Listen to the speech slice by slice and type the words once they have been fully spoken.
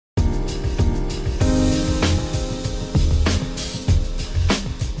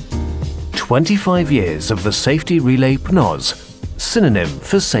25 years of the safety relay PNOZ, synonym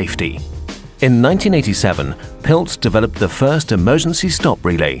for safety. In 1987, Pilz developed the first emergency stop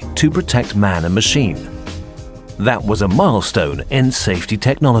relay to protect man and machine. That was a milestone in safety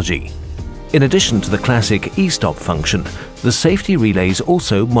technology. In addition to the classic e-stop function, the safety relays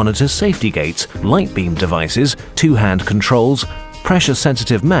also monitor safety gates, light beam devices, two-hand controls,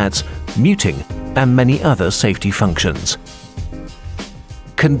 pressure-sensitive mats, muting, and many other safety functions.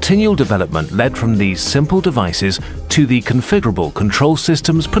 Continual development led from these simple devices to the configurable control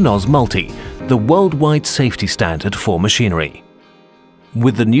systems PNOZ Multi, the worldwide safety standard for machinery.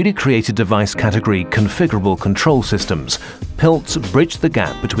 With the newly created device category configurable control systems, Pilz bridged the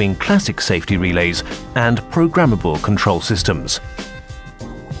gap between classic safety relays and programmable control systems.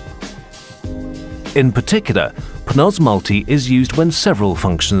 In particular, PNOZ Multi is used when several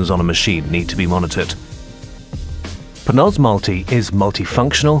functions on a machine need to be monitored. PNOZ Multi is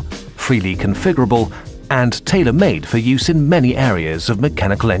multifunctional, freely configurable, and tailor-made for use in many areas of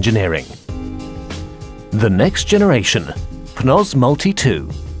mechanical engineering. The next generation, PNOZ Multi 2.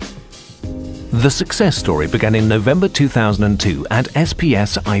 The success story began in November 2002 at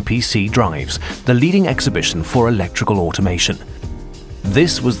SPS IPC Drives, the leading exhibition for electrical automation.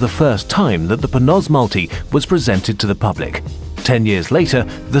 This was the first time that the PNOZ Multi was presented to the public. 10 years later,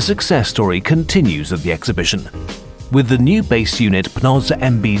 the success story continues at the exhibition. With the new base unit PNOZ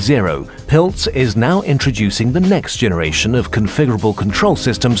MB0, Pilz is now introducing the next generation of configurable control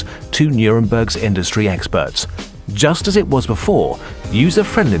systems to Nuremberg's industry experts. Just as it was before,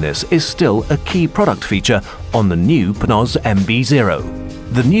 user-friendliness is still a key product feature on the new PNOZ MB0.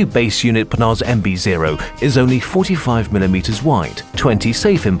 The new base unit PNOZ MB0 is only 45mm wide, 20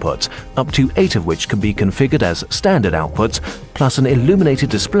 safe inputs, up to 8 of which can be configured as standard outputs, plus an illuminated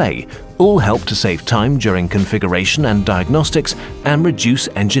display, all help to save time during configuration and diagnostics and reduce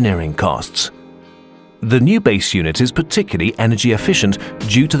engineering costs. The new base unit is particularly energy efficient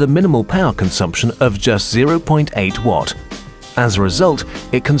due to the minimal power consumption of just 0.8 watt. As a result,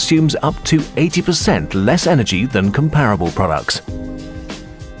 it consumes up to 80% less energy than comparable products.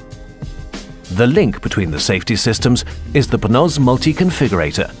 The link between the safety systems is the PNOZ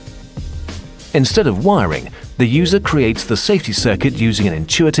Multi-Configurator. Instead of wiring, the user creates the safety circuit using an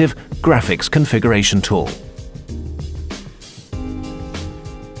intuitive graphics configuration tool.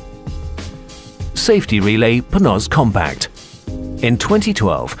 Safety Relay PNOZ Compact. In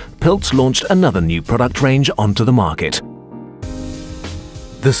 2012, Pilz launched another new product range onto the market.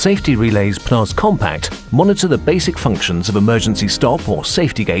 The Safety Relays PNOZ Compact monitor the basic functions of emergency stop or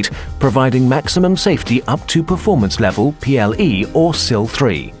safety gate, providing maximum safety up to performance level PLE or SIL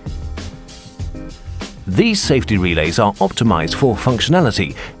 3. These safety relays are optimized for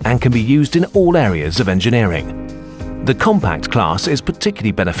functionality and can be used in all areas of engineering. The compact class is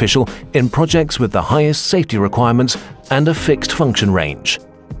particularly beneficial in projects with the highest safety requirements and a fixed function range.